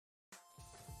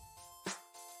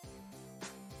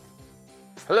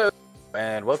Hello,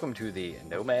 and welcome to the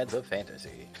Nomads of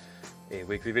Fantasy, a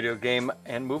weekly video game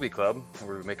and movie club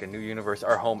where we make a new universe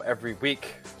our home every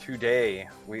week. Today,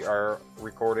 we are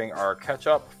recording our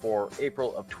catch-up for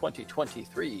April of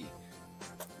 2023.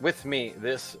 With me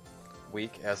this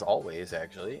week, as always,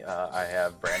 actually, I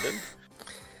have Brandon.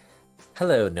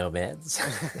 Hello, Nomads.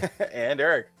 And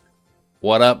Eric.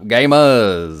 What up,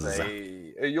 gamers?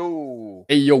 Hey yo.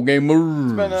 Hey, yo,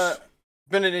 gamers. It's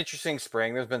been an interesting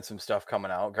spring. There's been some stuff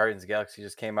coming out. Guardians of the Galaxy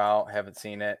just came out. Haven't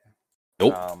seen it.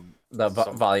 Nope.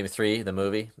 Volume 3, the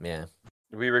movie. Yeah.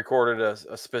 We recorded a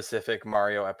specific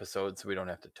Mario episode, so we don't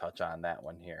have to touch on that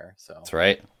one here. So That's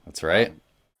right. That's right.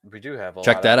 We do have a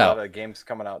Check that out. lot of games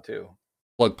coming out too.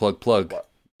 Plug. What?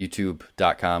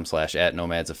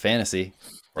 YouTube.com/@nomadsoffantasy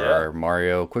for our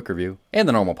Mario quick review and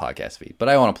the normal podcast feed. But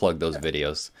I want to plug those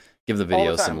videos. Give the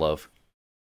videos some love.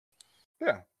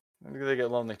 Yeah. They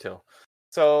get lonely too.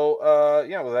 So,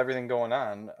 with everything going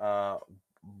on,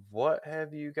 what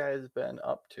have you guys been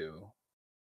up to?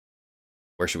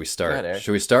 Where should we start? Eric.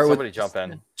 Should we start Somebody jump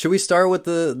in. Should we start with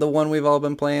the one we've all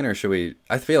been playing, or should we?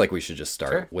 I feel like we should just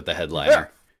start with the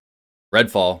headliner.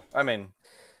 Redfall. I mean,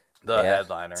 the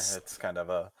headliner. It's kind of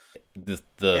a the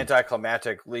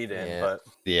anticlimactic lead-in, but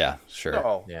yeah, sure.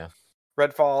 No. Yeah.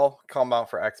 Redfall come out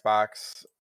for Xbox.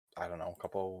 I don't know, a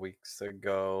couple of weeks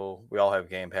ago. We all have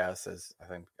Game Pass, as I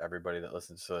think everybody that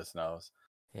listens to this knows.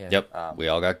 Yeah. Yep, we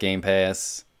all got Game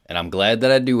Pass, and I'm glad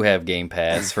that I do have Game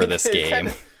Pass for this game.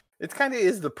 It kind of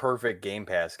is the perfect Game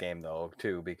Pass game, though,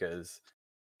 too, because,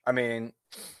 I mean,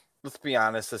 let's be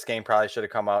honest, this game probably should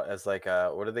have come out as like a,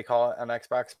 what do they call it on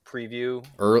Xbox? Preview?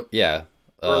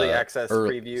 Early access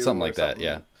preview? Something like that,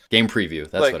 yeah. Game preview,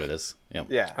 that's what it is. Yep.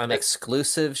 Yeah. An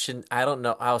exclusive should, I don't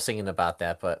know, I was thinking about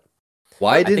that, but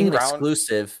I think didn't an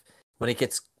exclusive, when it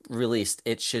gets released,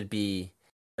 it should be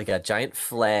like a giant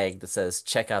flag that says,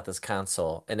 check out this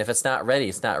console. And if it's not ready,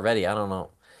 it's not ready. I don't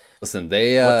know. Listen, what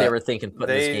they were thinking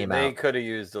putting this game out. They could have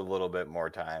used a little bit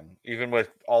more time, even with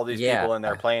all these people in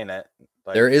there playing it.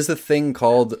 Like, there is a thing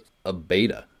called a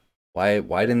beta. Why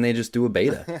didn't they just do a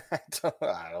beta?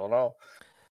 I don't know.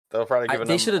 They'll probably give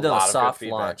They should have done a soft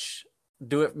launch.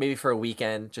 Do it maybe for a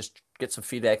weekend. Just get some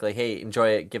feedback. Like, hey, enjoy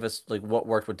it. Give us like what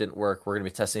worked, what didn't work. We're gonna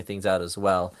be testing things out as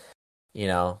well,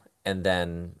 And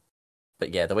then,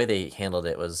 but yeah, the way they handled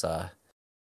it was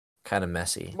kind of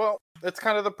messy. Well, it's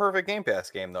kind of the perfect Game Pass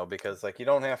game though, because like you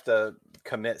don't have to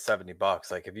commit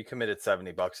 $70. Like if you committed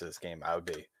 $70 to this game, I would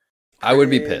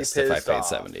be pissed if I paid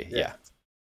 70. Yeah.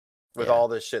 With all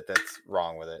this shit that's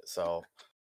wrong with it. So,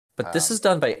 but this is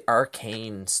done by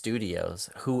Arcane Studios,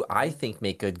 who I think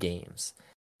make good games.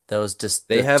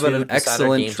 They have an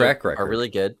excellent track record. Are really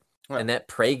good. Yeah. And that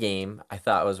Prey game I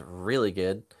thought was really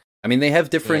good. I mean, they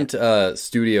have different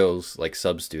studios, like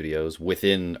sub-studios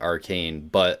within Arcane,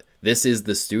 but this is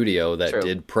the studio that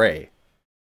did Prey.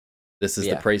 This is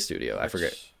the Prey studio. I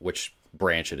forget which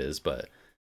branch it is, but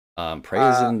Prey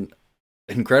is an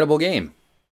incredible game.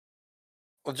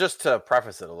 Well, just to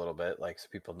preface it a little bit, like so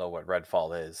people know what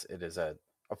Redfall is, it is a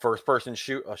first-person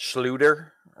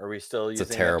shooter. Are we still using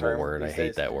It's a terrible that term word. I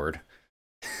hate that word.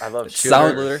 I love it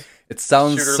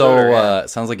sounds so.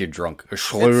 Sounds like you're drunk. A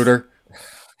shooter.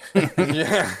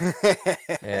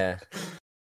 Yeah.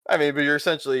 I mean, but you're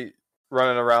essentially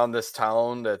running around this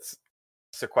town that's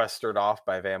sequestered off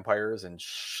by vampires and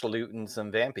shooting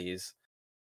some vampies.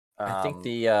 I think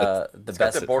the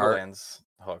best Borderlands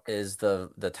hook is the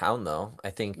town, though. I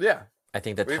think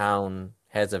the town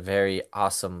has a very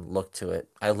awesome look to it.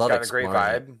 I love it. It's got a great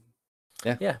vibe.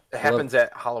 Yeah. It happens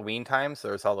at Halloween time, so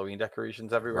there's Halloween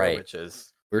decorations everywhere, which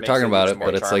is we were talking about it,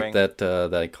 but it's like that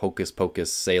like Hocus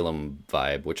Pocus Salem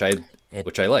vibe, which I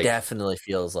like. Definitely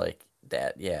feels like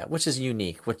that, which is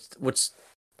unique, which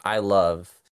I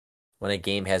love when a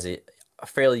game has a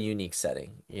fairly unique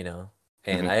setting,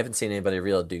 And I haven't seen anybody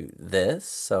real do this,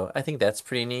 so I think that's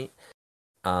pretty neat.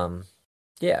 I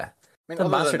mean, the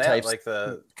monster types like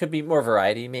could be more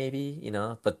variety, maybe,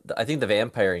 But I think the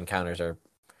vampire encounters are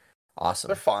awesome.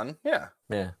 They're fun, yeah.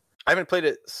 I haven't played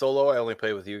it solo. I only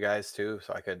play with you guys too,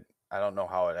 so I don't know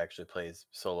how it actually plays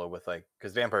solo with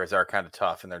because vampires are kind of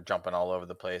tough and they're jumping all over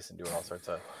the place and doing all sorts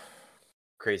of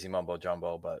crazy mumbo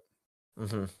jumbo. But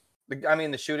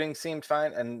the shooting seemed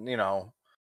fine, and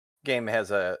game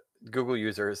has Google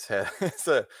users has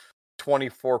a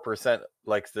 24%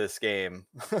 likes this game.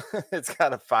 It's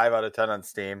got a 5 out of 10 on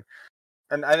Steam.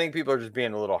 And I think people are just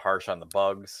being a little harsh on the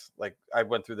bugs. Like I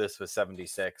went through this with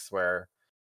 76 where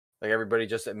like everybody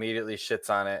just immediately shits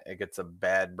on it. It gets a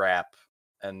bad rap.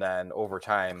 And then over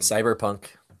time, Cyberpunk.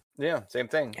 Yeah, same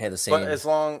thing. Had the same. But as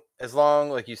long,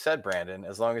 like you said, Brandon,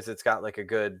 as long as it's got like a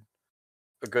good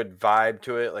a good vibe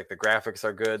to it. Like the graphics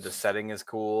are good, the setting is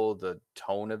cool, the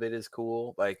tone of it is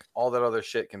cool. Like all that other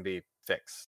shit can be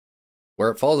fixed. Where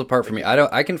it falls apart for me,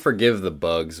 I can forgive the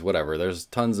bugs, whatever. There's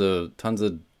tons of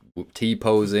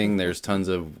T-posing, there's tons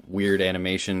of weird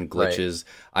animation glitches.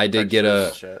 Right. I did get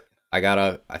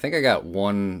I think I got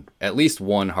at least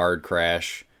one hard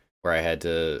crash where I had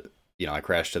to, I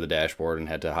crashed to the dashboard and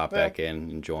had to hop back in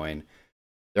and join.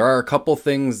 There are a couple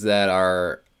things that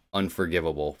are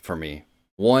unforgivable for me.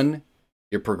 One,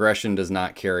 your progression does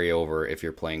not carry over if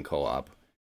you're playing co-op.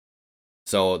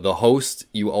 So the host,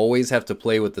 you always have to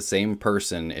play with the same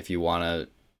person if you want to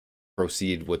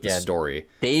proceed with the story.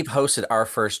 Dave hosted our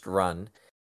first run,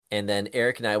 and then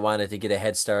Eric and I wanted to get a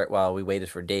head start while we waited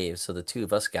for Dave, so the two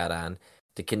of us got on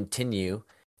to continue,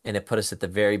 and it put us at the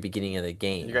very beginning of the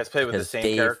game. You guys play with the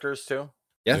same characters too?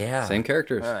 Yeah, same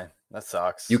characters. Right. That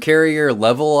sucks. You carry your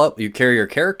level up, you carry your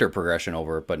character progression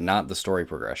over, but not the story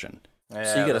progression. Yeah,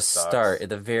 so you got to start at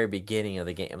the very beginning of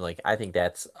the game. Like, I think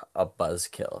that's a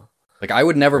buzzkill. Like, I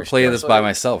would never play this by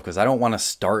myself because I don't want to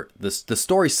start this. The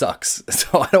story sucks,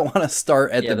 so I don't want to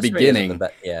start at the beginning of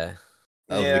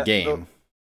the game.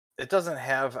 It doesn't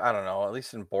have, I don't know, at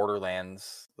least in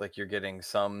Borderlands, like you're getting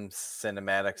some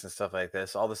cinematics and stuff like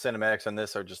this. All the cinematics on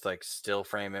this are just like still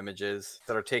frame images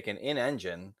that are taken in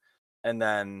engine, and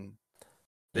then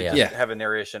they just have a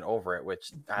narration over it,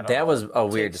 which I don't know. That was a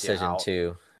weird decision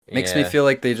too. Makes me feel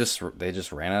like they just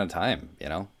ran out of time,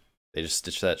 They just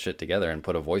stitched that shit together and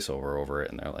put a voiceover over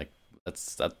it, and they're like,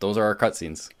 those are our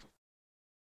cutscenes.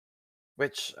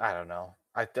 Which, I don't know.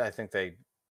 I think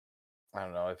I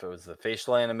don't know if it was the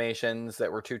facial animations that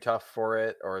were too tough for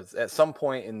it, or at some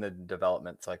point in the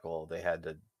development cycle, they had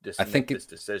to make this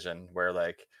decision where,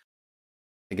 like,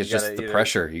 I think it's just the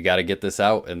pressure. You got to get this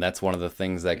out, and that's one of the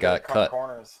things that got cut.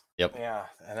 Corners. Yep. Yeah,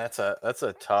 and that's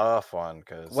a tough one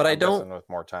because with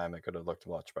more time, it could have looked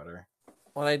much better.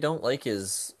 What I don't like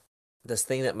is this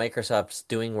thing that Microsoft's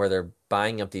doing where they're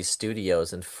buying up these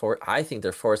studios, and I think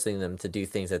they're forcing them to do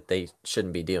things that they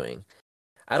shouldn't be doing.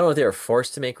 I don't know if they were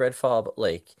forced to make Redfall, but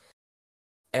like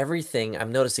everything,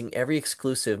 I'm noticing every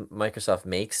exclusive Microsoft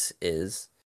makes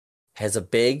has a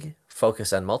big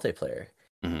focus on multiplayer.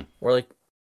 Mm-hmm. Or like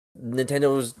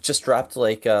Nintendo's just dropped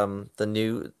like the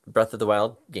new Breath of the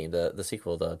Wild game, the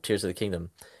sequel, the Tears of the Kingdom.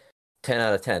 10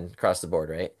 out of 10 across the board,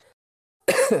 right?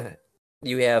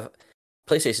 You have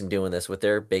PlayStation doing this with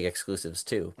their big exclusives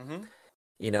too. Mm-hmm.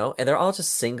 And they're all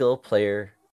just single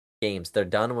player games. They're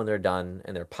done when they're done,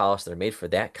 and they're polished. They're made for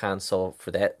that console,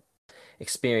 for that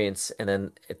experience, and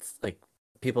then it's like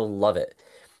people love it.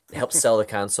 It helps sell the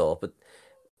console. But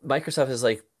Microsoft is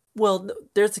like, well,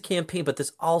 there's the campaign, but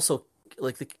there's also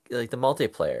like the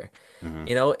multiplayer,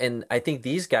 And I think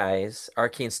these guys,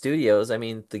 Arcane Studios, I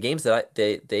mean, the games that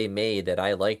they made that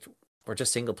I liked were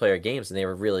just single player games, and they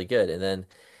were really good. And then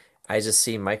I just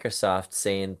see Microsoft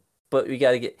saying, but we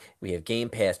have Game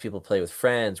Pass, people play with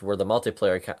friends, we're the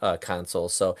multiplayer console,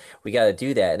 so we got to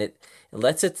do that. And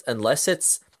unless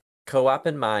it's co-op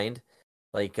in mind,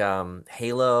 like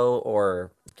Halo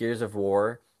or Gears of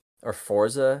War or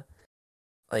Forza,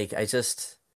 like I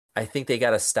think they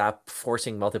got to stop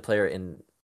forcing multiplayer in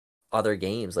other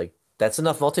games. Like, that's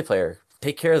enough multiplayer.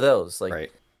 Take care of those. Like,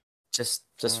 right. Just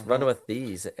run with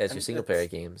these as your single player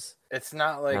games. It's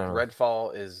not like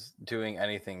Redfall is doing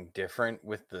anything different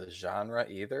with the genre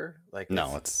either. Like,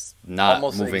 no, it's not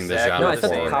moving the genre. No, I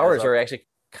thought the powers are actually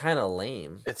kind of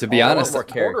lame. To be honest, more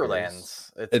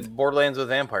Borderlands. It's Borderlands with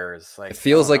vampires. Like, it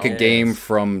feels like a game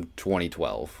from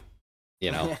 2012.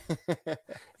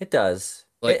 It does.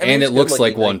 It looks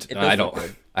like one.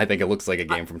 I think it looks like a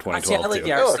game from 2012 I like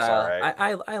the art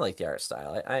style. I like the art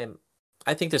style.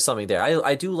 I think there's something there.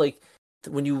 I do like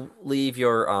when you leave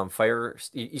your fire,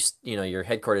 your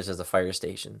headquarters as a fire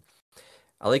station.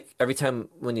 I like every time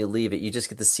when you leave it, you just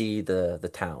get to see the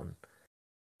town,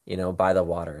 by the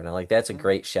water, and I like that's a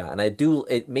great shot. And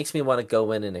it makes me want to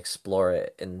go in and explore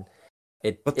it. And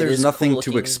but there's nothing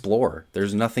to explore.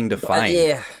 There's nothing to find.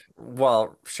 Yeah,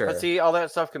 well, sure. But see, all that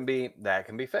stuff can be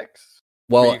fixed.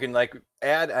 Well, you can like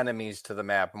add enemies to the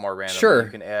map more randomly. Sure.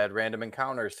 You can add random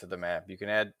encounters to the map. You can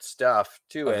add stuff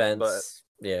to events.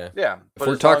 Yeah. But if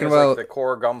we're talking about the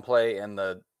core gunplay and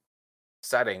the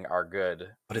setting are good,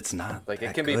 but it's not like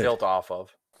it can be built off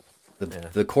of.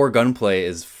 The core gunplay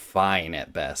is fine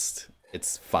at best.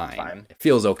 It's fine. It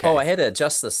feels okay. Oh, I had to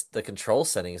adjust the control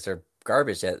settings. They're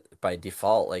garbage by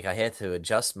default. Like, I had to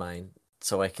adjust mine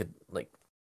so I could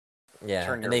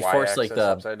turn and they your forced like the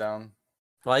upside down.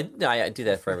 Well, I do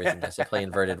that for everything. I play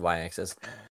inverted y-axis.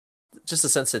 Just the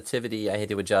sensitivity I had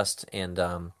to adjust, and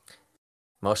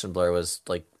motion blur was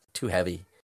like too heavy.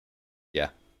 Yeah,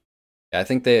 I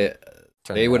think they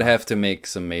They would have to make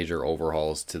some major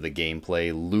overhauls to the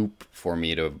gameplay loop for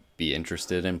me to be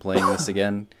interested in playing this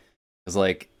again. Because,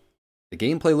 like, the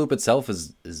gameplay loop itself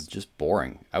is just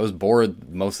boring. I was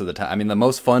bored most of the time. I mean, the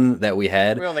most fun that we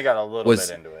had... We only got a little bit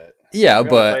into it. Yeah,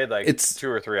 but played, like, it's 2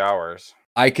 or 3 hours.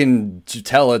 I can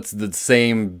tell it's the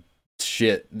same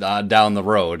shit down the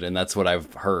road, and that's what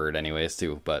I've heard anyways,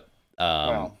 too. But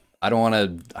I don't want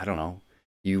to... I don't know.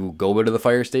 You go to the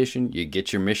fire station, you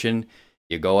get your mission,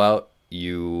 you go out,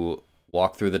 you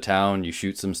walk through the town, you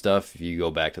shoot some stuff, you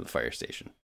go back to the fire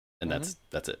station. And that's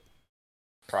it.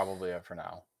 Probably it for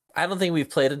now. I don't think we've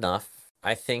played enough.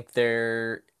 I think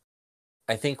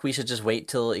we should just wait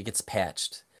till it gets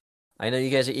patched. I know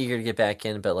you guys are eager to get back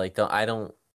in, but like,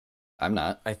 I'm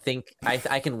not. I think I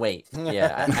can wait.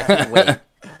 Yeah, I can wait.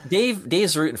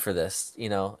 Dave's rooting for this, you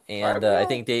know, and I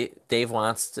think Dave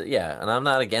wants to. Yeah, and I'm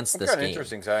not against this game.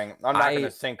 Interesting saying. I'm not going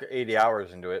to sink 80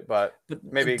 hours into it, but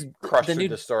maybe crush through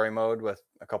the story mode with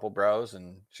a couple bros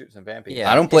and shoot some vampies.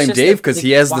 Yeah, I don't blame Dave because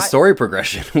he has the story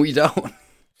progression. We don't.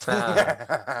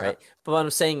 Right, but what I'm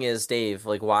saying is, Dave,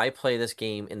 like, why play this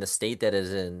game in the state that it's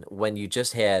in when you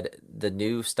just had the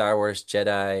new Star Wars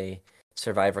Jedi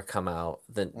Survivor come out,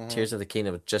 the Tears of the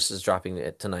Kingdom just is dropping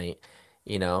it tonight.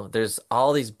 You know, there's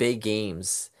all these big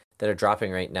games that are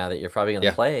dropping right now that you're probably going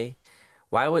to play.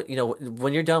 Why would, you know,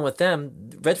 when you're done with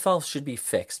them, Redfall should be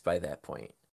fixed by that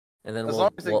point. And then as long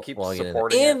as they keep supporting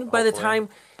it. And by the time,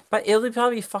 but it'll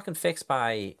probably be fucking fixed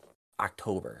by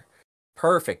October.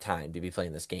 Perfect time to be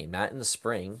playing this game, not in the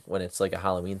spring when it's like a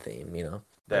Halloween theme, you know.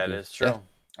 That is true. Yeah.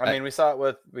 I mean,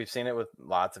 we've seen it with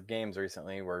lots of games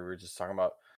recently where we were just talking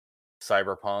about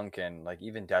Cyberpunk, and like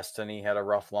even Destiny had a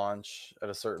rough launch at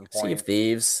a certain point. Sea of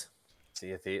Thieves,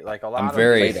 like a lot. I'm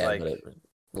very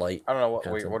light. I don't know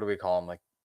what do we call them, like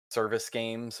service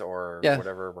games or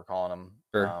whatever we're calling them.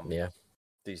 Sure.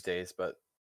 These days, but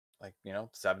like, you know,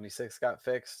 76 got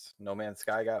fixed. No Man's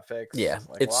Sky got fixed. Yeah,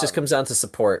 like, it just comes down to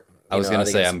support. I was going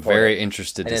to say I'm very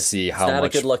interested to see how much. It's not a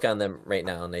good look on them right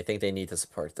now, and they think they need to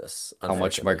support this. How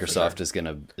much Microsoft is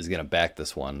gonna back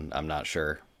this one? I'm not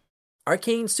sure.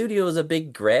 Arcane Studio is a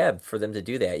big grab for them to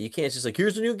do that. You can't just like,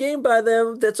 here's a new game by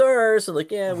them that's ours, and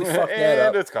like, yeah, we fucked that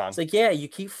up. It's like, yeah, you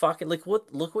keep fucking like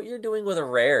look what you're doing with a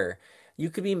Rare.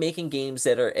 You could be making games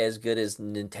that are as good as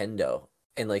Nintendo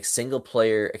and like single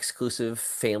player exclusive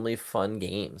family fun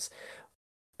games,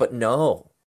 but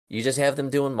no, you just have them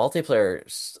doing multiplayer.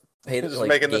 Just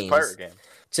making this pirate game.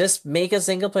 Just make a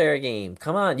single player game.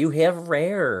 Come on, you have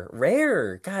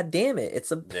Rare. God damn it,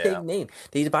 it's a big name.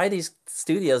 They buy these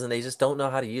studios and they just don't know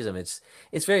how to use them. It's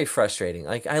very frustrating.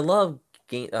 Like, I love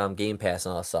Game Pass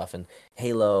and all that stuff, and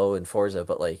Halo and Forza,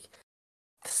 but like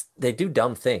they do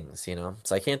dumb things, you know.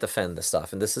 So I can't defend this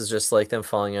stuff. And this is just like them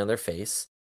falling on their face.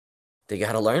 They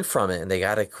got to learn from it, and they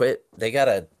got to quit. They got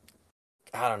to.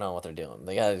 I don't know what they're doing.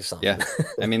 They got to do something. Yeah,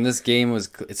 I mean, this game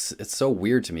it's so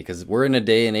weird to me because we're in a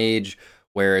day and age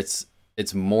where it's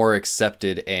more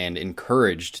accepted and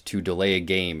encouraged to delay a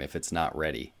game if it's not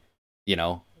ready, you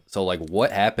know? So, like,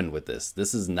 what happened with this?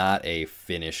 This is not a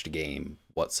finished game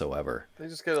whatsoever.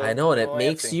 I know, and it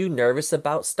makes you nervous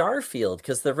about Starfield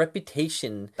because the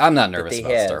reputation. I'm not nervous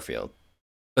about Starfield.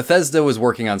 Bethesda was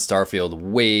working on Starfield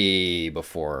way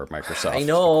before Microsoft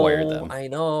acquired them. I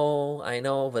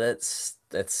know, but it's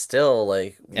still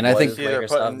like. And I think did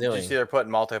you see they're putting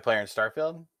multiplayer in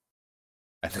Starfield?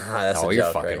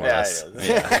 You're fucking with us.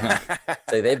 Yeah.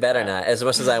 So they better not. As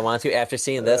much as I want to, after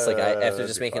seeing this, like after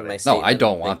just making my statement, no, I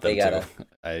don't want them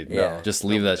to. Just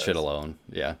leave that shit alone.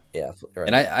 Yeah. Yeah. Right.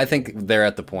 And I think they're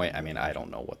at the point. I mean, I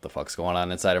don't know what the fuck's going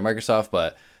on inside of Microsoft,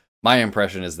 but my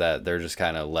impression is that they're just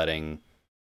kind of letting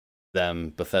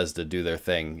Bethesda do their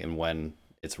thing, and when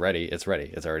it's ready, it's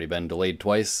ready. It's already been delayed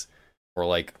twice for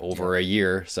like over a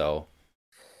year, so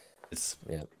it's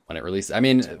when it releases. I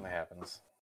mean, it happens.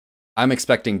 I'm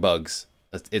expecting bugs.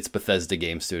 It's Bethesda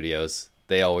Game Studios.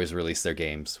 They always release their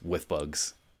games with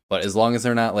bugs. But as long as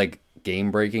they're not like game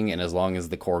breaking, and as long as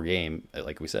the core game,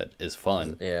 like we said, is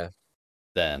fun,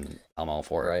 then I'm all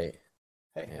for it. Right.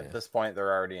 Hey, at this point,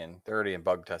 they're already in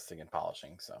bug testing and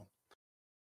polishing, so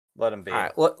let them be. All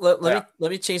right. Well, let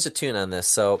me change the tune on this.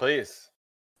 So please,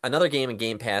 another game in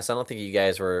Game Pass. I don't think you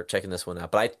guys were checking this one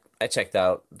out, but I checked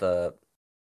out the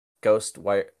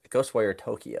Ghostwire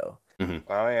Tokyo.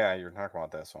 Mm-hmm. Oh yeah, you're talking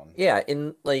about this one. Yeah,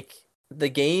 in like the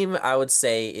game, I would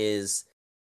say is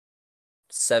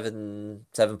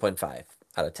 7.5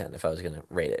 out of 10 if I was gonna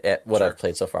rate it at what I've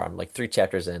played so far. I'm like 3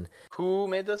 chapters in. Who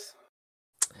made this?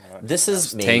 This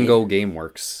is Tango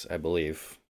Gameworks, I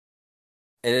believe.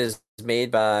 It is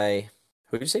made by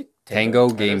Who did you say? Tango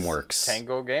Gameworks.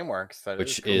 Tango Gameworks.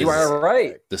 Which is, you are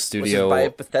right. The studio by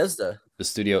Bethesda. The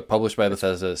studio published by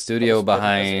Bethesda. Studio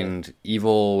behind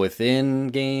Evil Within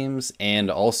games and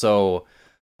also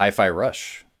Hi-Fi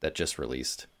Rush that just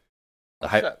released.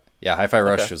 Hi-Fi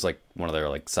Rush was like one of their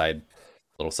like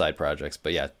little side projects.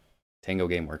 But yeah, Tango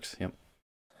Gameworks. Yep.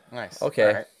 Nice.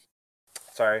 Okay. Right.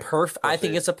 Sorry. I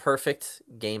think it's a perfect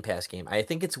Game Pass game. I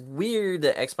think it's weird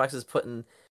that Xbox is putting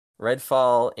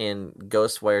Redfall and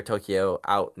Ghostwire Tokyo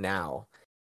out now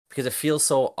because it feels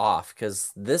so off.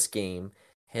 Because this game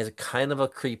has kind of a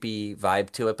creepy vibe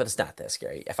to it, but it's not that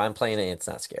scary. If I'm playing it, it's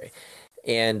not scary.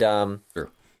 And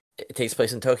it takes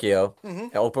place in Tokyo,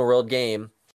 an open world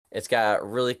game. It's got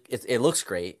it looks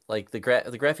great. Like the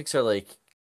graphics are like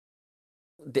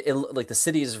the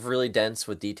city is really dense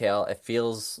with detail. It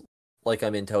feels like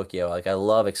I'm in Tokyo. Like I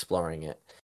love exploring it.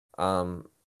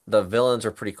 The villains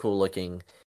are pretty cool looking,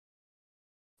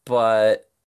 but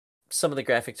some of the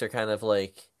graphics are kind of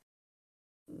like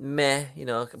meh,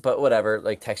 but whatever,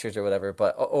 like textures or whatever.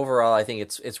 But overall, I think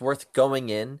it's worth going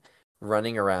in,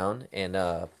 running around, and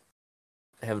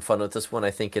having fun with this one.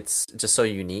 I think it's just so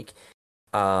unique.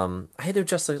 I had to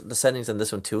adjust the settings on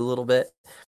this one too a little bit.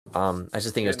 I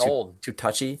just think it's too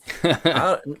touchy.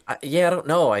 I don't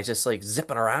know. I just like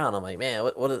zipping around. I'm like, man,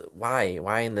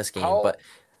 why in this game? But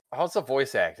how's the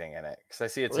voice acting in it? Because I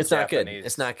see it's not good.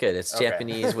 It's not good. It's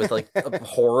Japanese with like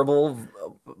horrible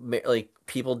like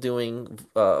people doing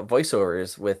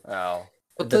voiceovers with. Oh.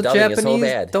 But the dubbing Japanese, is so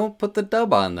bad. Don't put the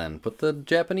dub on then. Put the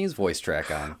Japanese voice track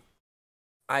on.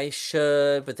 I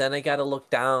should, but then I gotta look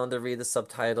down to read the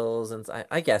subtitles, and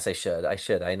I guess I should.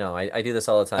 I know. I do this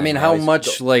all the time. I mean, how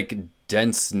much like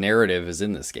dense narrative is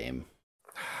in this game?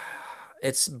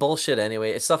 It's bullshit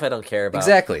anyway. It's stuff I don't care about.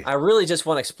 Exactly. I really just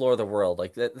want to explore the world.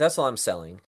 Like that's all I'm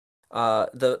selling.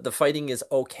 The fighting is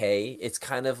okay. It's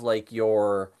kind of like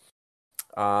your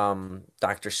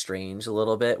Doctor Strange a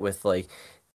little bit with like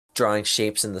drawing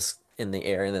shapes in the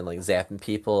air and then like zapping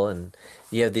people, and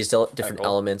you have these different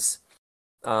elements.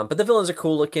 But the villains are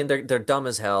cool looking. They're dumb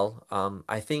as hell.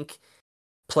 I think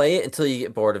play it until you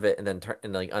get bored of it and then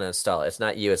uninstall it. It's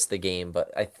not you, it's the game.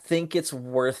 But I think it's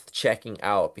worth checking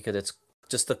out because it's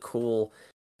just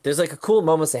there's like a cool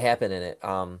moments that happen in it.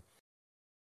 I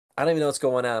don't even know what's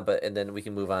going on, and then we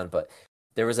can move on. But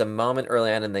there was a moment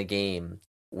early on in the game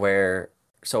where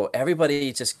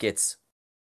everybody just gets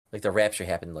like the rapture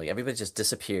happened. Like everybody just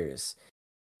disappears.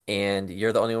 And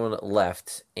you're the only one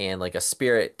left, and like a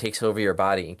spirit takes over your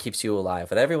body and keeps you alive.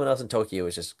 But everyone else in Tokyo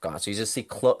is just gone. So you just see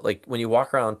like when you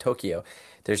walk around Tokyo,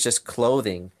 there's just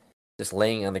clothing just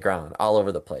laying on the ground all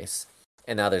over the place.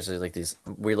 And now there's like these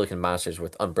weird looking monsters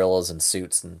with umbrellas and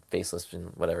suits and faceless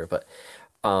and whatever. But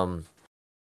where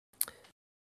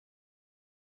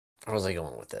was I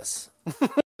going with this?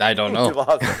 I don't know.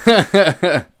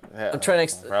 I'm trying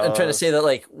to say that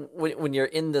like when you're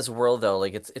in this world though,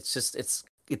 like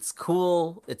it's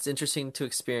cool, it's interesting to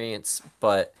experience,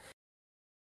 but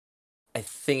I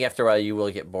think after a while you will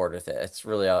get bored with it. It's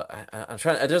really I'm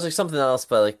trying. There's like something else,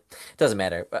 but like it doesn't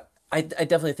matter. But I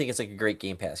definitely think it's like a great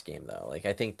Game Pass game though. Like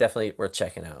I think definitely worth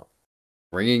checking out.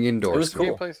 Ringing indoors. It was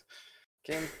cool.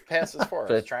 Game Pass is for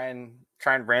us. Trying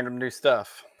random new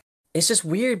stuff. It's just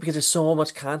weird because there's so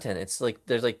much content. It's like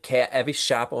there's like every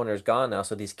shop owner is gone now,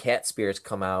 so these cat spirits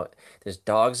come out. There's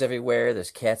dogs everywhere. There's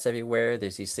cats everywhere.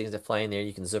 There's these things that fly in there.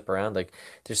 You can zip around. Like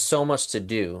there's so much to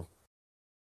do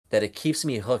that it keeps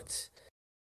me hooked,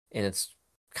 and it's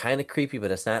kind of creepy,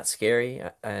 but it's not scary.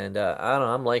 And I don't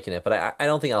know. I'm liking it, but I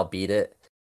don't think I'll beat it.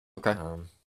 Okay,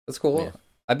 that's cool. Yeah.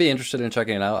 I'd be interested in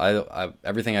checking it out. I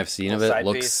everything I've seen of it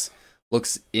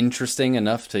looks interesting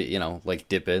enough to, like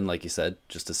dip in, like you said,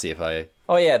 just to see if I...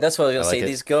 Oh yeah, that's what I was going to say.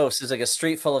 These ghosts, there's like a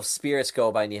street full of spirits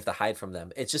go by and you have to hide from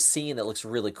them. It's just seeing it looks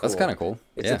really cool. That's kind of cool.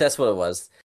 That's what it was.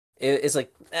 It's like,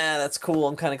 that's cool.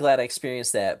 I'm kind of glad I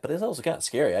experienced that. But it's also kind of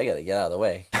scary. I got to get out of the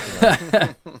way.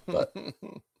 But,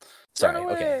 sorry,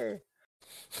 okay.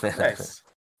 Nice.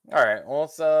 All right, well,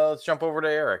 let's jump over to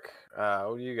Eric.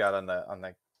 What do you got on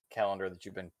the calendar that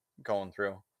you've been going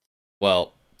through?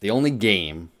 Well, the only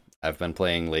game I've been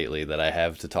playing lately that I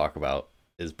have to talk about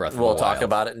is Breath of the Wild. We'll talk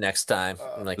about it next time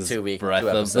in like 2 weeks. Breath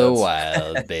of the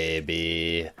Wild,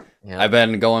 baby. Yeah. I've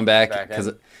been going back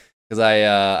because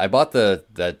I bought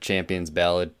the Champions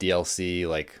Ballad DLC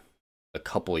like a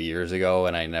couple of years ago,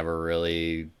 and I never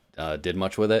really did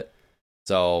much with it.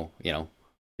 So,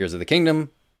 Tears of the Kingdom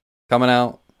coming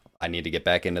out. I need to get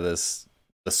back into the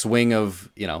swing of,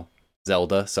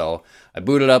 Zelda. So I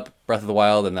booted up Breath of the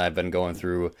Wild, and I've been going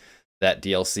through that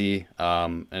DLC,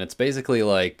 and it's basically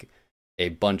like a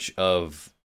bunch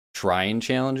of shrine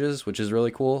challenges, which is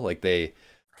really cool. Like they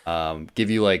Give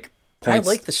you like points.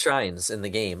 I like the shrines in the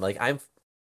game. Like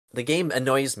the game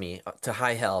annoys me to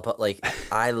high hell, but like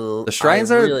the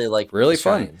shrines are really like really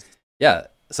fun. Shrines. Yeah,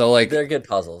 so like they're good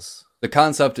puzzles. The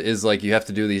concept is like you have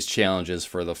to do these challenges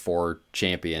for the 4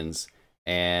 champions,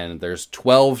 and there's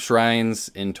 12 shrines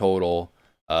in total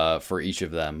for each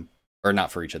of them. Or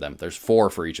not for each of them. There's 4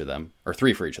 for each of them. Or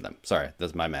 3 for each of them. Sorry,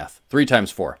 that's my math. 3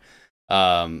 times 4.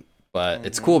 But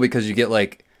it's cool because you get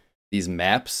like these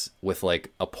maps with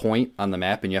like a point on the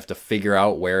map, and you have to figure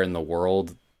out where in the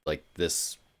world like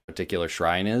this particular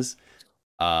shrine is.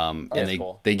 And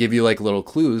they give you like little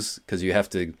clues because you have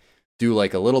to do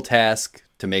like a little task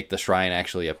to make the shrine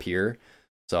actually appear.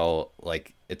 So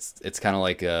like it's kind of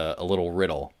like a little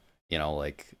riddle, you know,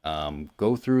 like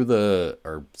go through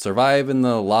or survive in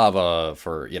the lava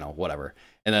for, you know, whatever.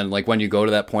 And then like when you go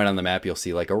to that point on the map, you'll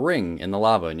see like a ring in the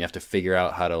lava, and you have to figure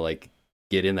out how to like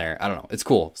get in there. I don't know. It's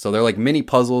cool. So they're like mini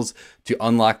puzzles to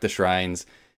unlock the shrines,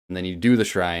 and then you do the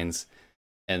shrines.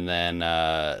 And then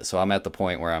so I'm at the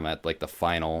point where I'm at like the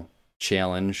final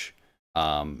challenge.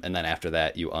 And then after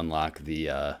that you unlock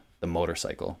the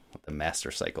motorcycle, the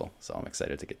master cycle. So I'm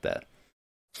excited to get that.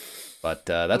 But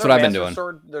that's what I've been doing.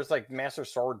 There's like master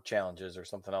sword challenges or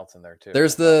something else in there too.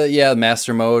 There's the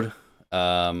master mode,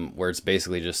 where it's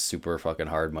basically just super fucking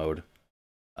hard mode.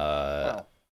 Wow.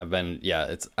 I don't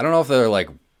know if they're like,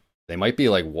 they might be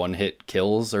like 1-hit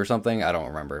kills or something. I don't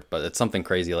remember, but it's something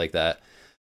crazy like that.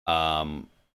 And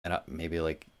maybe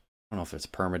like, I don't know if it's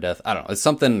permadeath. I don't know. It's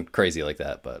something crazy like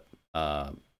that, but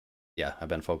yeah, I've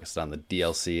been focused on the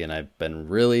DLC, and I've been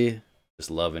really just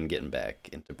loving getting back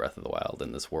into Breath of the Wild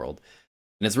in this world.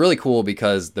 And it's really cool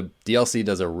because the DLC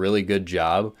does a really good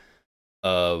job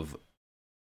of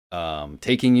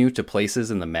taking you to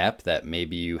places in the map that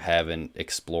maybe you haven't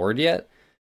explored yet.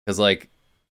 Because like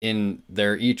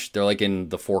they're like in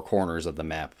the 4 corners of the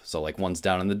map. So like one's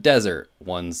down in the desert,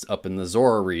 one's up in the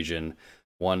Zora region,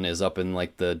 one is up in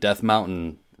like the Death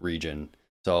Mountain region.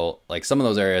 So like some of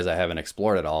those areas I haven't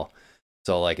explored at all.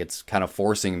 So like it's kind of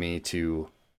forcing me to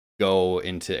go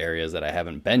into areas that I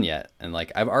haven't been yet. And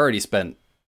like I've already spent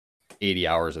 80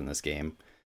 hours in this game.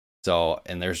 So,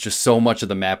 and there's just so much of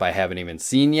the map I haven't even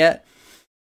seen yet.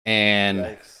 And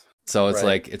Yikes. So it's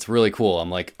like, it's really cool.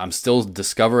 I'm still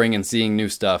discovering and seeing new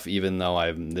stuff, even though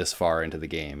I'm this far into the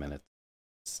game, and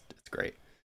it's great.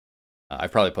 I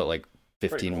probably put like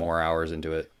 15 more hours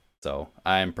into it. So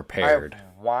I'm prepared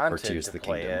for Tears of the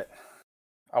Kingdom.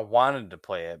 I wanted to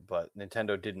play it, but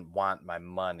Nintendo didn't want my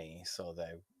money, so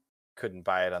they couldn't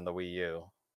buy it on the Wii U.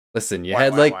 Listen, you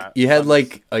had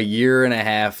like a year and a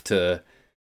half to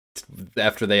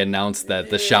after they announced that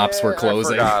the shops were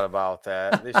closing. I forgot about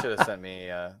that. They should have sent me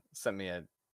a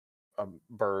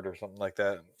bird or something like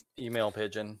that. Email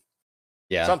pigeon.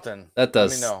 Yeah. Something. That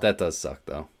does suck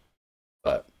though.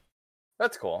 But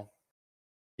that's cool.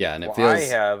 Yeah, and it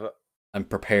feels I'm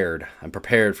prepared. I'm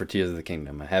prepared for Tears of the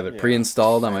Kingdom. I have it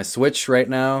pre-installed on my Switch right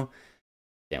now.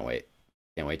 Can't wait.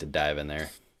 Can't wait to dive in there.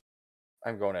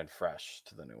 I'm going in fresh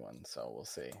to the new one, so we'll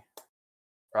see.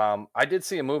 I did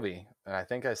see a movie, and I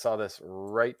think I saw this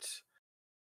right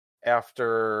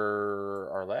after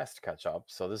our last catch up.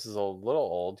 So this is a little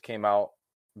old. Came out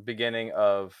beginning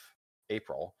of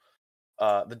April.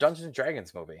 The Dungeons and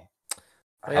Dragons movie.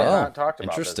 I have not talked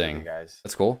about this with you guys.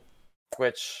 That's cool.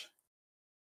 Which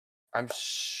I'm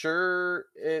sure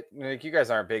like you guys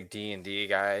aren't big D&D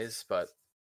guys, but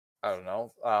I don't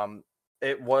know.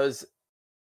 It was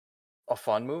a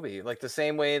fun movie, like the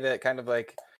same way that kind of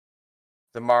like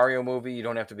the Mario movie, you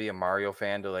don't have to be a Mario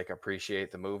fan to like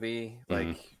appreciate the movie.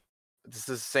 Like it's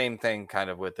the same thing kind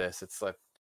of with this. It's like,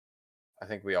 I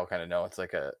think we all kind of know it's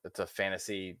a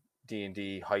fantasy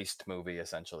D&D heist movie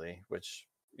essentially, which,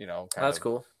 you know, that's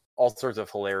cool. All sorts of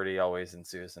hilarity always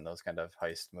ensues in those kind of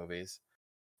heist movies.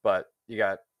 But you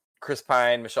got Chris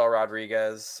Pine, Michelle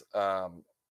Rodriguez, I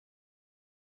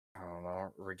don't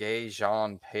know,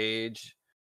 Regé-Jean Page,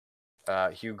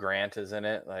 Hugh Grant is in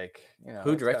it. Like, you know,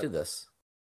 who directed this?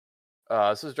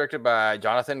 This was directed by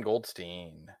Jonathan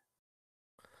Goldstein,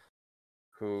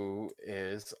 who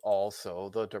is also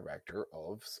the director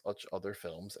of such other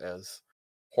films as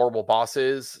Horrible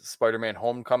Bosses, Spider-Man: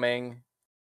 Homecoming,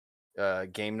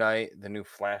 Game Night, the new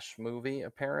Flash movie,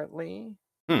 apparently.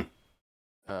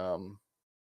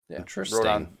 Interesting. Wrote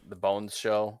on the Bones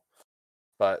show,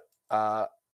 but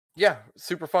yeah,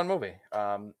 super fun movie.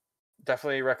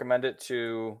 Definitely recommend it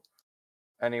to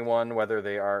anyone, whether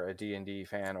they are a D&D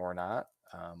fan or not,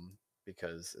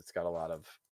 because it's got a lot of,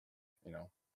 you know,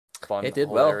 fun. It did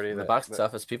well in the box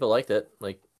office. People liked it.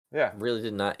 Like, yeah, really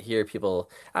did not hear people.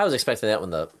 I was expecting that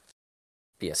one to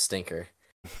be a stinker.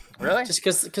 Really? Just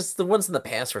because the ones in the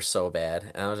past were so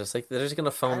bad, and I was just like, they're just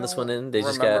gonna phone this one in. They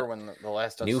just remember got when the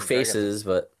last new Dungeons and faces,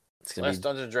 but it's gonna last be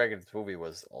Dungeons and Dragons movie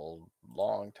was a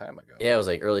long time ago. yeah, it was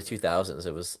like early 2000s.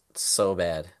 It was so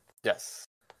bad. Yes,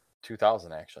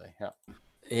 2000 actually. Yeah.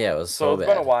 Yeah, it was So it's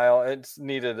bad. been a while. It's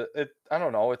needed it. I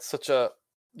don't know. It's such a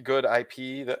good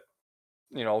IP that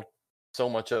so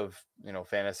much of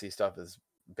fantasy stuff is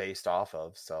based off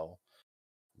of. So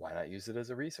why not use it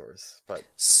as a resource? But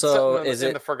so is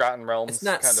in the Forgotten Realms? It's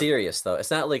not serious though.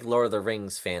 It's not like Lord of the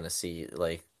Rings fantasy.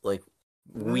 Like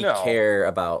we No. care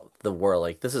about the world.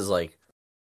 Like this is like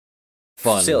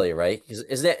fun, silly, right?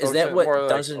 Is that what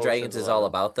Dungeons and Dragons is all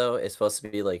about though? It's supposed to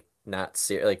be like not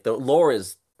serious. Like the lore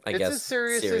is, I guess, as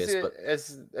serious but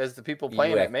as the people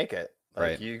playing it make it.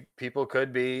 Like right. People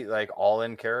could be like all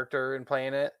in character and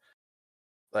playing it,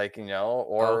 like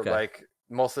or like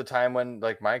most of the time when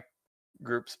like my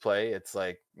groups play, it's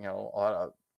like a lot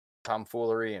of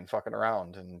tomfoolery and fucking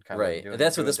around and kind right. of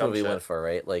That's what this movie went for,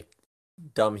 right? Like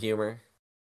dumb humor.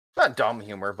 Not dumb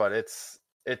humor, but it's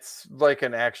like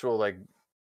an actual like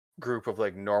group of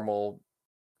like normal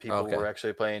people who are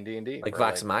actually playing D&D. Like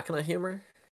Vox Machina humor.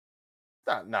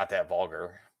 Not that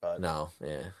vulgar, but no,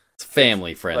 yeah. It's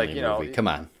family friendly movie. Come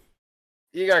on.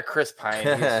 You got Chris Pine.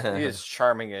 He is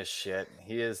charming as shit.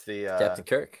 He is the Captain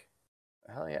Kirk.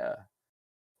 Hell yeah.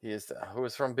 He is who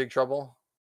was from Big Trouble?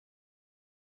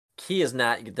 He is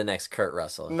not the next Kurt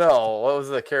Russell. No, what was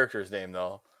the character's name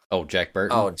though? Oh, Jack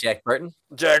Burton. Oh, Jack Burton.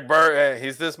 Jack Burton.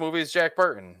 He's this movie's Jack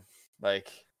Burton. Like,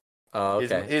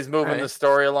 he's moving the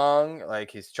story along.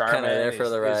 Like he's charming. There for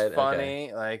the ride. He's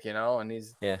funny. Like and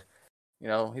he's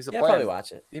he's a plan. Probably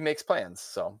watch it. He makes plans.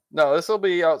 So no, this will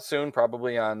be out soon,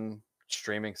 probably on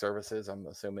streaming services. I'm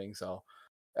assuming so.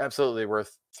 Absolutely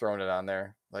worth throwing it on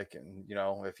there. Like,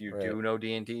 if you do know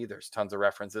D&D, there's tons of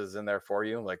references in there for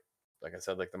you. Like I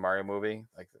said, like the Mario movie,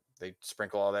 like they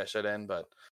sprinkle all that shit in. But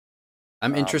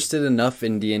I'm interested enough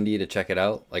in D&D to check it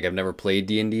out. Like I've never played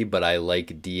D&D, but I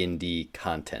like D&D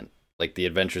content, like the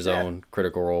Adventure Zone,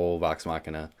 Critical Role, Vox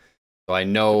Machina. So I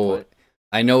know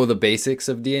the basics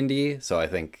of D&D. So I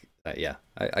think,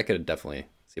 I could definitely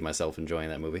see myself enjoying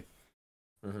that movie.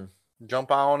 Mm-hmm.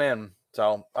 Jump on in.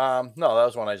 So, no, that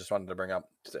was one I just wanted to bring up.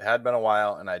 It had been a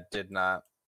while, and I did not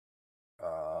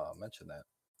mention that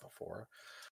before.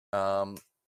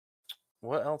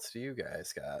 What else do you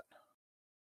guys got?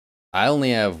 I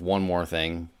only have one more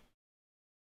thing.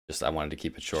 I wanted to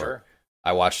keep it short. Sure.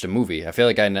 I watched a movie. I feel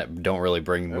like I don't really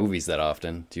bring movies that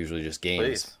often. It's usually just games.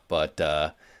 Please. But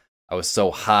I was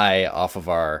so high off of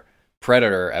our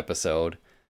Predator episode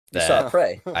that you saw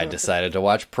Prey. I decided to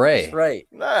watch Prey. That's right.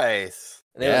 Nice.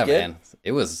 Yeah, man.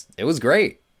 It was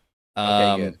great.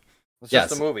 Okay, good. It's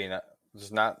just a movie, not.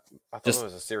 I thought it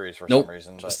was a series for some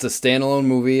reason. But... Just a standalone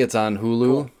movie. It's on Hulu.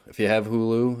 Cool. If you have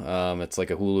Hulu, it's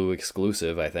like a Hulu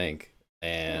exclusive, I think.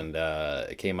 And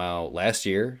it came out last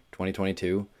year,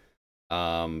 2022.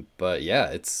 But yeah,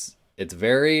 it's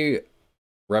very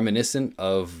reminiscent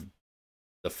of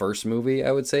the first movie,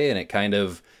 I would say, and it kind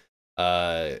of,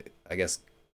 I guess,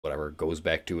 goes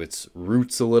back to its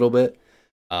roots a little bit.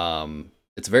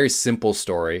 It's a very simple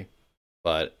story,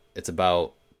 but it's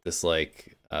about this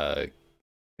I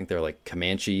think they're like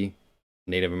Comanche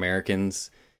Native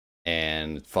Americans,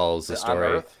 and it follows the story.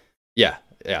 On Earth? Yeah,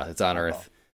 it's on Earth.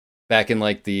 Back in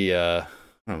like the I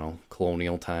don't know,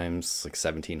 colonial times, like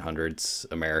 1700s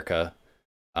America.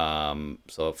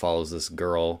 So it follows this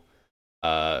girl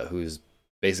who's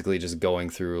basically just going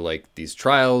through like these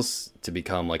trials to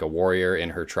become like a warrior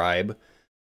in her tribe,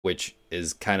 which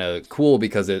is kind of cool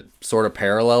because it sort of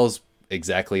parallels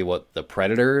exactly what the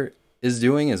Predator is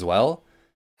doing as well.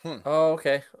 Oh,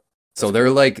 okay. So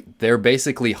they're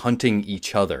basically hunting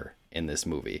each other in this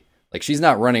movie. Like she's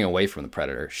not running away from the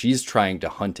Predator. She's trying to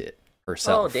hunt it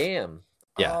herself. Oh, damn.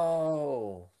 Yeah.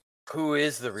 Oh. Who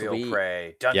is the real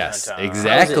prey? Dun, yes, dun, dun.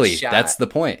 exactly. That's the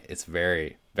point. It's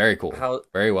very, very cool.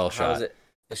 Very well shot. How is it?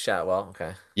 It's shot well.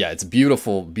 Okay. Yeah, it's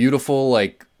beautiful,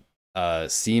 like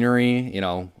scenery,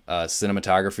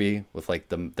 cinematography with like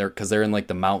because they're in like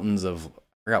the mountains of, I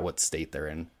forgot what state they're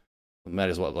in. Might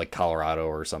as well like Colorado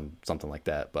or something like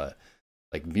that, but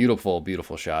like beautiful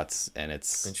shots, and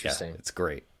it's interesting. It's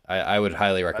great. I would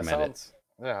highly recommend it.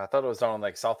 Yeah, I thought it was down in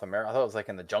like South America. I thought it was like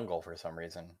in the jungle for some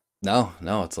reason. No,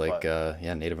 it's like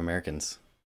Native Americans.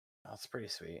 That's pretty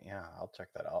sweet. Yeah, I'll check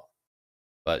that out.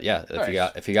 But yeah,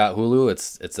 if you got Hulu,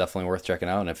 it's definitely worth checking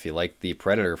out. And if you like the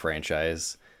Predator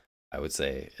franchise, I would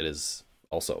say it is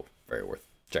also very worth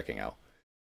checking out.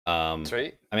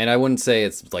 Sweet. I mean, I wouldn't say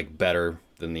it's like better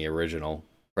than the original,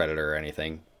 Predator or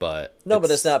anything, but but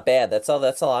it's not bad. That's all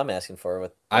I'm asking for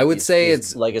with I would say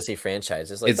these legacy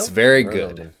franchises. Like, it's very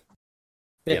good.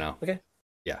 Yeah, you know. Okay.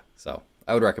 Yeah, so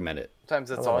I would recommend it. Sometimes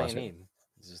that's all you need.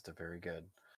 It's just a very good.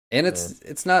 And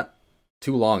it's not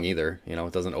too long either. You know,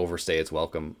 it doesn't overstay its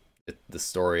welcome. The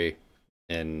story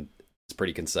and it's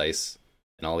pretty concise,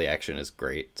 and all the action is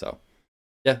great. So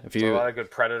yeah, if you a lot of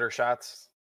good Predator shots.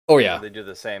 Oh yeah, they do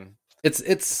the same. It's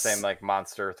the same like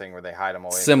monster thing where they hide them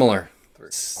away.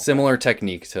 Similar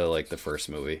technique to like the first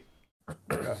movie.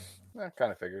 Okay.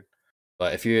 Kind of figured.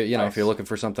 But if if you're looking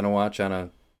for something to watch on a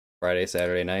Friday,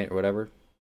 Saturday night, or whatever,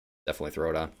 definitely throw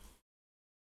it on.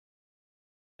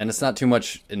 And it's not too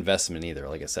much investment either.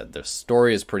 Like I said, the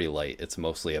story is pretty light. It's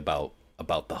mostly about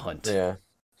the hunt. Yeah.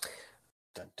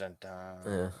 Dun, dun, dun.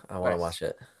 Yeah, I want to watch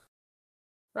it.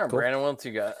 All right, cool. Brandon, what else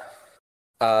you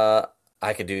got?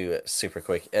 I could do it super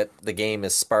quick. The game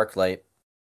is Sparklight.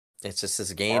 It's just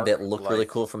this game that looked really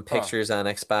cool from pictures on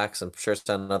Xbox. I'm sure it's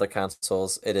on other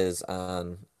consoles. It is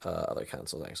on other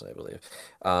consoles, actually, I believe.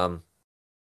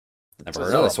 Never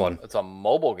heard of this one. It's a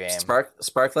mobile game.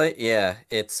 Sparklight? Yeah.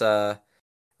 It's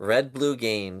Red Blue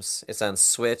Games. It's on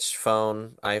Switch,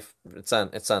 phone, it's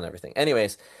on everything.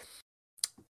 Anyways,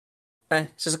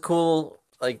 it's just a cool,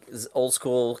 like, old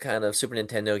school kind of Super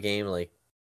Nintendo game. Like,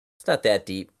 it's not that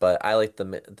deep, but I like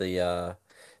the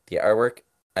artwork.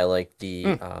 I like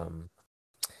the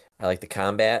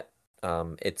combat.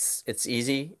 It's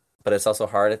easy, but it's also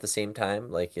hard at the same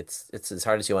time. Like, it's as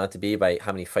hard as you want it to be by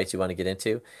how many fights you want to get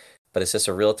into. But it's just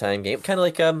a real time game, kind of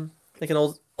like an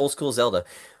old school Zelda.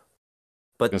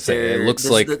 But it looks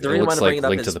like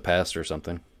Link to the Past or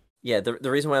something. Yeah,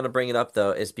 the reason why I want to bring it up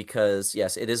though is because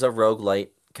yes, it is a roguelite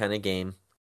kind of game.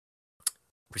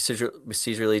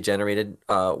 Procedurally generated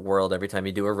world. Every time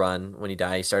you do a run, when you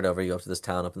die, you start over. You go up to this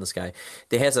town up in the sky.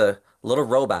 It has a little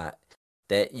robot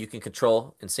that you can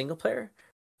control in single player,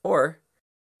 or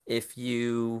if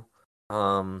you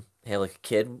have like a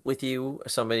kid with you or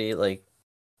somebody like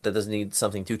that doesn't need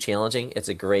something too challenging, it's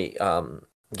a great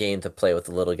game to play with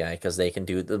the little guy because they can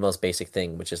do the most basic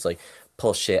thing, which is like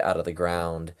pull shit out of the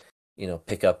ground,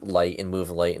 pick up light and move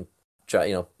light and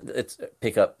try, it's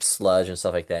pick up sludge and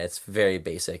stuff like that. It's very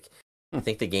basic. I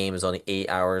think the game is only 8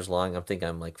 hours long.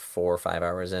 I'm like 4 or 5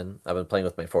 hours in. I've been playing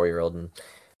with my 4-year-old and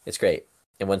it's great.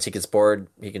 And once he gets bored,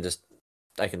 I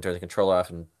can turn the controller off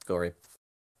and go right.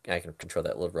 I can control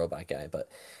that little robot guy. But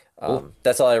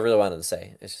that's all I really wanted to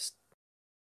say. It's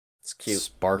cute.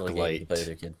 Sparklight. Play with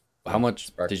your kid. How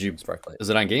much did you? Sparklight. Is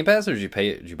it on Game Pass or did you pay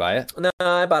it? Did you buy it? No,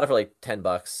 I bought it for like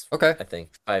 $10. Okay. I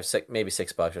think maybe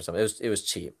 $6 or something. It was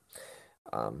cheap.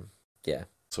 Yeah.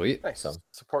 Sweet. Nice. So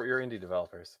support your indie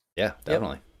developers. Yeah,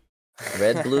 definitely. Yep.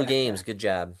 Red Blue Games. Good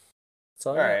job.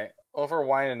 All right. Well, if we're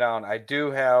winding down, I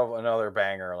do have another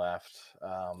banger left.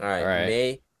 All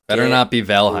right. Better not be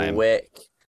Valheim. Quick.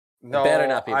 No, better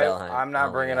not be Valheim. I'm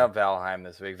not bringing up Valheim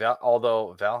this week.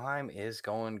 Although Valheim is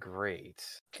going great.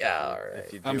 Yeah, all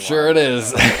right. I'm sure it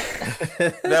is.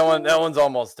 that one's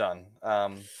almost done.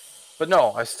 But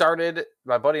no, I started.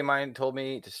 My buddy of mine told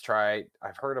me to try.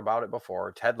 I've heard about it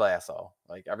before. Ted Lasso.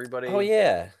 Like everybody. Oh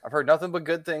yeah. I've heard nothing but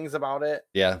good things about it.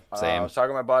 Yeah, same. I was talking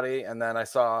to my buddy, and then I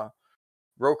saw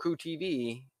Roku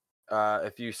TV.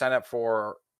 If you sign up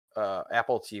for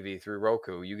Apple TV through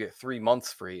Roku, you get 3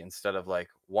 months free instead of like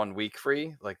 1 week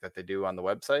free, like that they do on the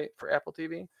website for Apple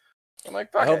TV. I'm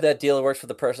like, I hope that deal works for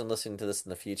the person listening to this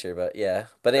in the future. But yeah.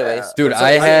 But anyways, dude,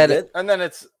 I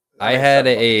had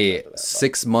a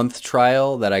 6-month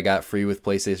trial that I got free with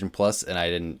PlayStation Plus, and I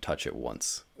didn't touch it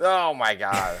once. Oh my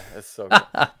god, it's so good.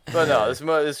 But no,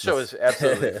 this show is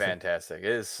absolutely fantastic.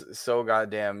 It is so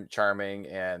goddamn charming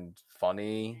and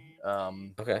funny.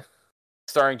 Okay.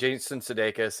 Starring Jason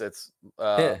Sudeikis.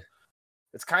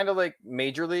 It's kind of like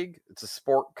Major League. It's a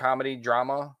sport comedy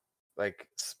drama. Like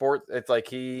sport, it's like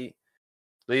he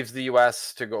leaves the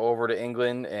US to go over to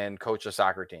England and coach a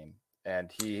soccer team.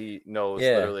 And he knows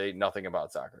literally nothing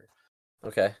about soccer.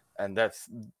 Okay. And that's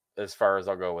as far as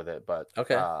I'll go with it. But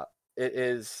okay. It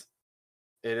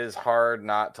is hard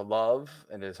not to love,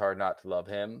 and it is hard not to love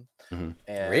him. Mm-hmm.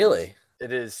 And really?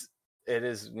 It is,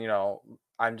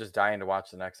 I'm just dying to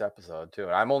watch the next episode too.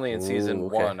 And I'm only in season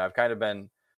 1. I've kind of been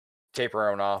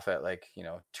tapering off at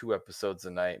 2 episodes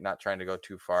a night, not trying to go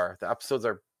too far. The episodes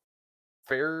are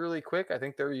fairly quick. I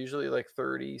think they're usually like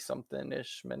 30 something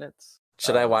ish minutes.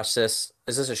 Should I watch this?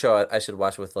 Is this a show I should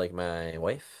watch with like my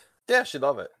wife? Yeah, she'd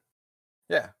love it.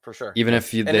 Yeah, for sure. Even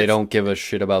if they don't give a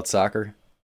shit about soccer?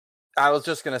 I was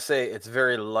just going to say it's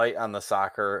very light on the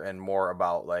soccer and more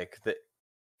about like the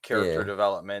character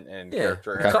development and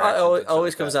character. It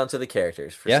always comes down to the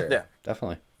characters for sure. Yeah,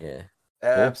 definitely. Yeah.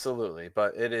 Absolutely,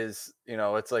 but it is,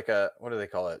 it's like what do they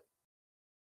call it?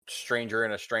 Stranger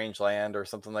in a strange land or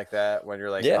something like that, when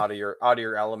you're like out of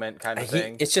your element kind of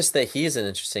thing. It's just that he's an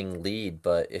interesting lead,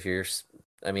 but if you're,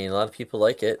 I mean, a lot of people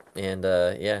like it, and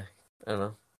I don't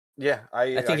know. Yeah,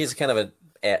 I think he's kind of an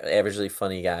averagely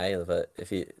funny guy, but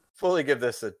if he fully give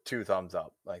this a 2 thumbs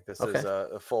up. Like, this is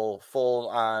a full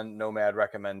on Nomad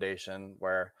recommendation,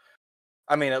 where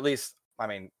at least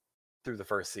through the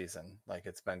first season, like,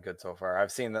 it's been good so far.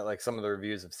 I've seen that like some of the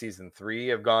reviews of season 3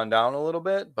 have gone down a little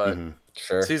bit, but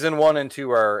season 1 and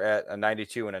 2 are at a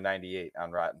 92 and a 98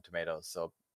 on Rotten Tomatoes.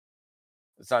 So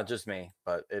it's not just me,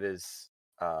 but it is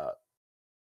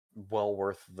well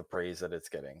worth the praise that it's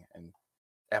getting. And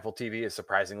Apple TV is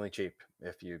surprisingly cheap.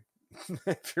 If you're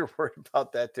worried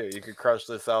about that too, you could crush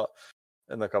this out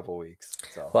in a couple weeks.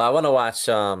 So, well, I want to watch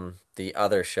the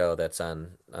other show that's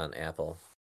on Apple.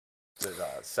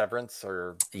 Severance,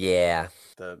 or that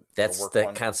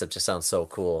concept just sounds so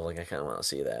cool. Like, I kind of want to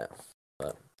see that.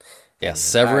 But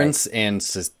Severance and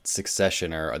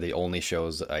Succession are the only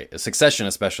shows. Succession,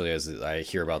 especially, as I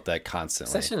hear about that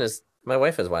constantly. Succession is. My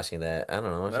wife is watching that. I don't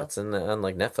know if it's on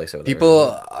like Netflix or whatever.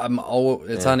 People,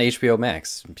 it's on HBO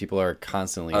Max. People are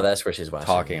constantly. Oh, that's where she's watching.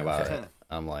 Talking about it.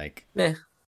 I'm like, I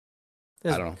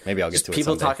don't know. Maybe I'll get to it.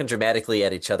 People talking dramatically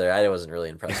at each other. I wasn't really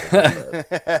impressed with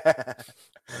that.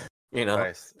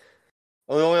 Nice.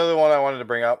 Well, the only other one I wanted to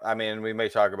bring up, we may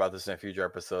talk about this in future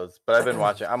episodes, but I've been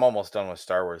watching. I'm almost done with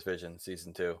Star Wars Vision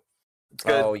season 2. It's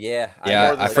good. Oh yeah,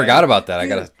 I forgot about that.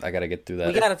 I gotta get through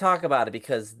that. We gotta talk about it,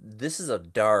 because this is a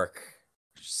dark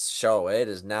show. It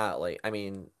is not like,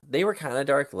 they were kind of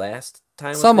dark last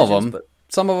time. Some of them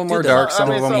were dark.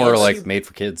 Some of them were like made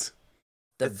for kids.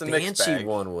 The Banshee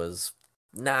one was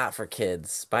not for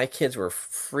kids. My kids were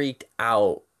freaked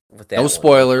out with that. No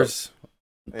spoilers.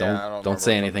 Don't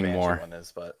say anything more.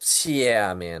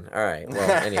 Yeah, man. All right.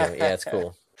 Well, anyway, it's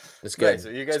cool. It's good. So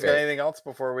you guys got anything else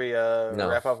before we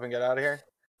wrap up and get out of here?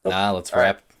 Nah, let's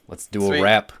wrap. Right. Let's do a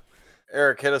wrap.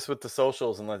 Eric, hit us with the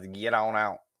socials and let's get on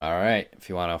out. All right. If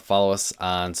you want to follow us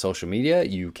on social media,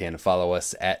 you can follow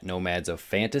us at Nomads of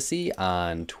Fantasy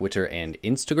on Twitter and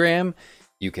Instagram.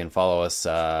 You can follow us,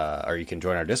 or you can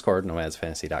join our Discord,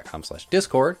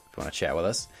 nomadsfantasy.com/Discord, if you want to chat with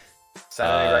us. Send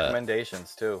any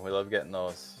recommendations too. We love getting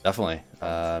those. Definitely.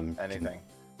 Anything.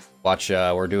 Watch,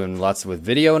 we're doing lots with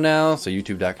video now, so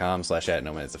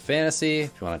youtube.com/@nomadsoffantasy.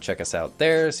 If you want to check us out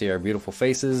there, see our beautiful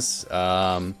faces.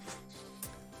 I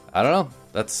don't know.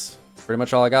 That's pretty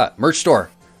much all I got. Merch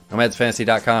store,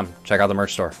 nomadsfantasy.com. Check out the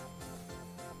merch store.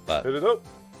 But hit it up.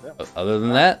 Yeah. Other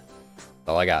than that, that's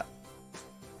all I got.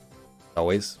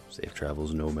 Always, safe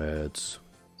travels, nomads.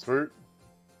 Sweet.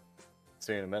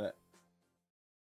 See you in a minute.